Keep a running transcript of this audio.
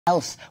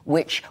else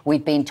which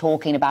we've been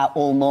talking about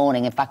all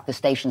morning. In fact, the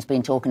station's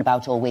been talking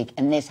about all week,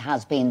 and this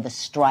has been the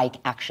strike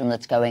action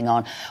that's going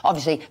on.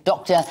 Obviously,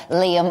 Dr.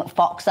 Liam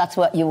Fox, that's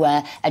what you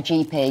were, a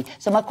GP.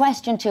 So my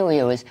question to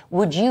you is,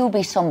 would you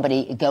be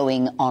somebody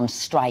going on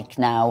strike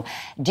now?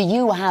 Do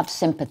you have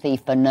sympathy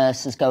for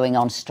nurses going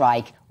on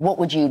strike? What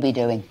would you be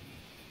doing?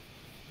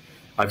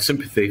 I have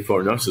sympathy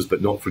for nurses,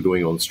 but not for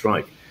going on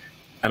strike.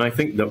 And I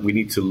think that we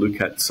need to look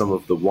at some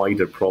of the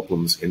wider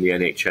problems in the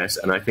NHS,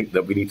 and I think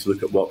that we need to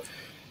look at what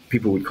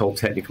people would call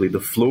technically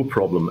the flow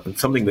problem, and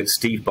something that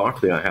Steve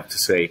Barclay, I have to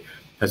say,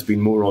 has been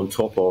more on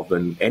top of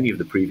than any of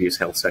the previous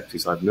health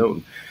secretaries I've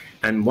known.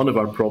 And one of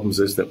our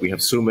problems is that we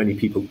have so many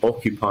people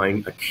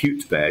occupying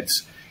acute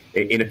beds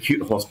in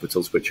acute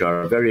hospitals, which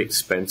are very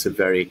expensive,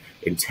 very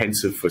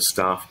intensive for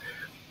staff,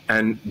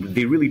 and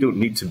they really don't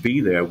need to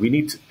be there. We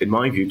need, in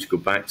my view, to go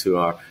back to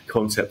our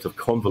concept of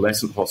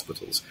convalescent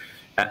hospitals.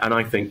 And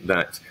I think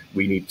that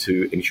we need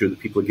to ensure that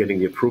people are getting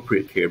the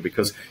appropriate care,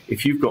 because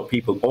if you've got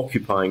people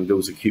occupying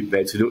those acute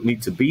beds who don't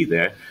need to be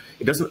there,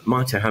 it doesn't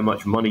matter how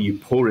much money you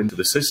pour into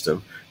the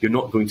system, you're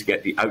not going to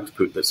get the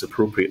output that's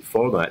appropriate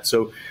for that.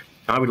 So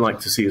I would like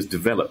to see us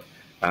develop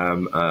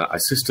a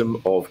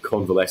system of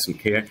convalescent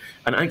care.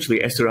 And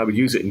actually, Esther, I would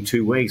use it in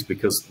two ways,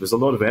 because there's a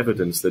lot of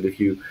evidence that if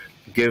you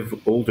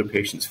give older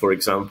patients, for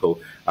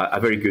example, a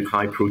very good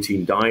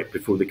high-protein diet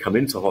before they come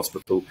into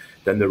hospital,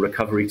 then the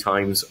recovery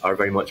times are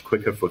very much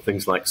quicker for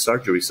things like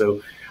surgery.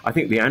 So I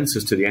think the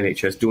answers to the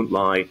NHS don't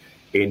lie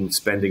in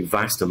spending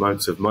vast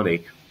amounts of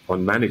money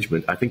on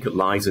management. I think it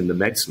lies in the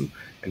medicine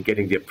and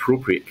getting the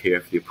appropriate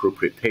care for the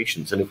appropriate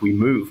patients. And if we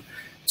move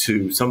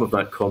to some of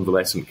that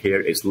convalescent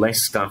care, it's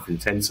less staff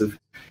intensive.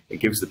 It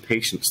gives the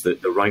patients the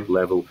right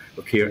level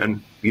of care.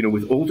 And, you know,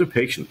 with older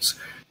patients,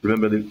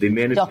 remember, they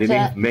may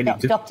have many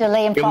Dr.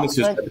 Liam Fox,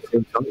 illnesses at the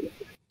same time.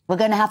 We're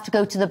going to have to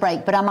go to the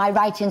break, but am I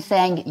right in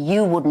saying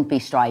you wouldn't be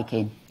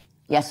striking?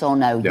 Yes or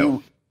no?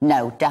 No.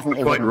 No,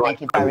 definitely Quite wouldn't. right.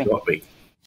 Thank you very I would not be.